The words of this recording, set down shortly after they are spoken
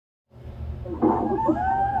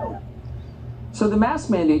So the mask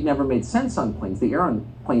mandate never made sense on planes. The air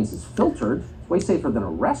on planes is filtered. It's way safer than a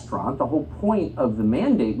restaurant. The whole point of the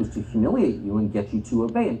mandate was to humiliate you and get you to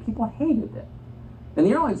obey, and people hated it. And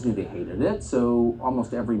the airlines knew they hated it, so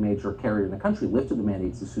almost every major carrier in the country lifted the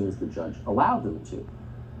mandates as soon as the judge allowed them to.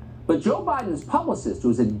 But Joe Biden's publicist, who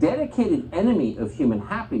is a dedicated enemy of human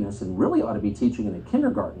happiness and really ought to be teaching in a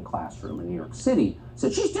kindergarten classroom in New York City,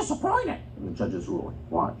 said she's disappointed in the judge's ruling.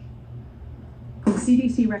 Watch. The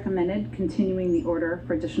CDC recommended continuing the order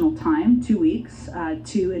for additional time, 2 weeks,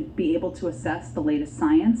 to be able to assess the latest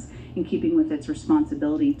science in keeping with its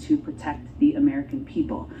responsibility to protect the American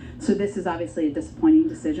people. So this is obviously a disappointing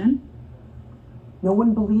decision. No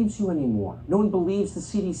one believes you anymore. No one believes the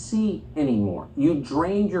CDC anymore. You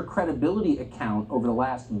drained your credibility account over the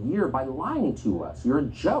last year by lying to us. You're a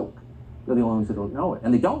joke. You're the only ones that don't know it.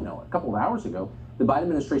 And they don't know it. A couple of hours ago, the Biden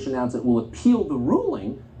administration announced it will appeal the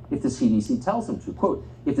ruling if the CDC tells them to. Quote,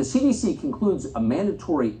 if the CDC concludes a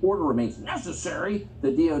mandatory order remains necessary, the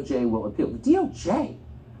DOJ will appeal. The DOJ?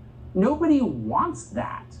 Nobody wants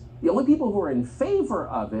that. The only people who are in favor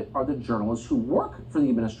of it are the journalists who work for the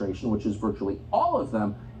administration, which is virtually all of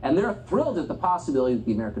them, and they're thrilled at the possibility that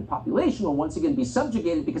the American population will once again be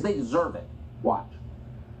subjugated because they deserve it. Watch.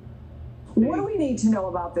 What do we need to know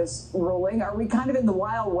about this ruling? Are we kind of in the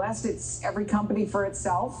Wild West? It's every company for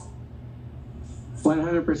itself?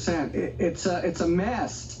 100%. It's a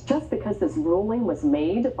mess. Just because this ruling was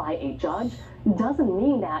made by a judge doesn't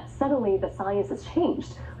mean that suddenly the science has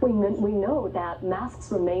changed. We know that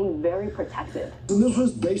masks remain very protective. And this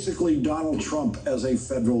was basically Donald Trump as a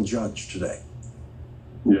federal judge today.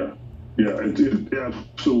 Yeah, it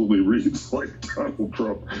absolutely reads like Donald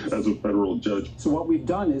Trump as a federal judge. So what we've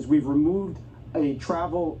done is we've removed a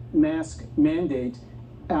travel mask mandate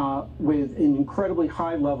with an incredibly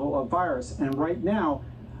high level of virus. And right now,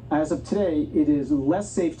 as of today, it is less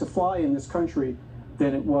safe to fly in this country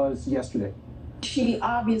than it was yesterday. She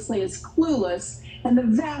obviously is clueless, and the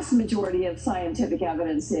vast majority of scientific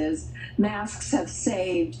evidence is masks have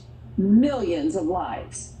saved millions of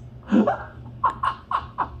lives.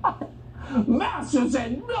 Masks have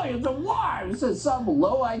saved millions of lives, says some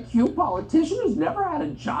low IQ politician who's never had a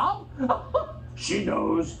job. She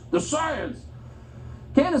knows the science.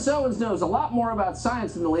 Candace Owens knows a lot more about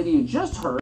science than the lady you just heard.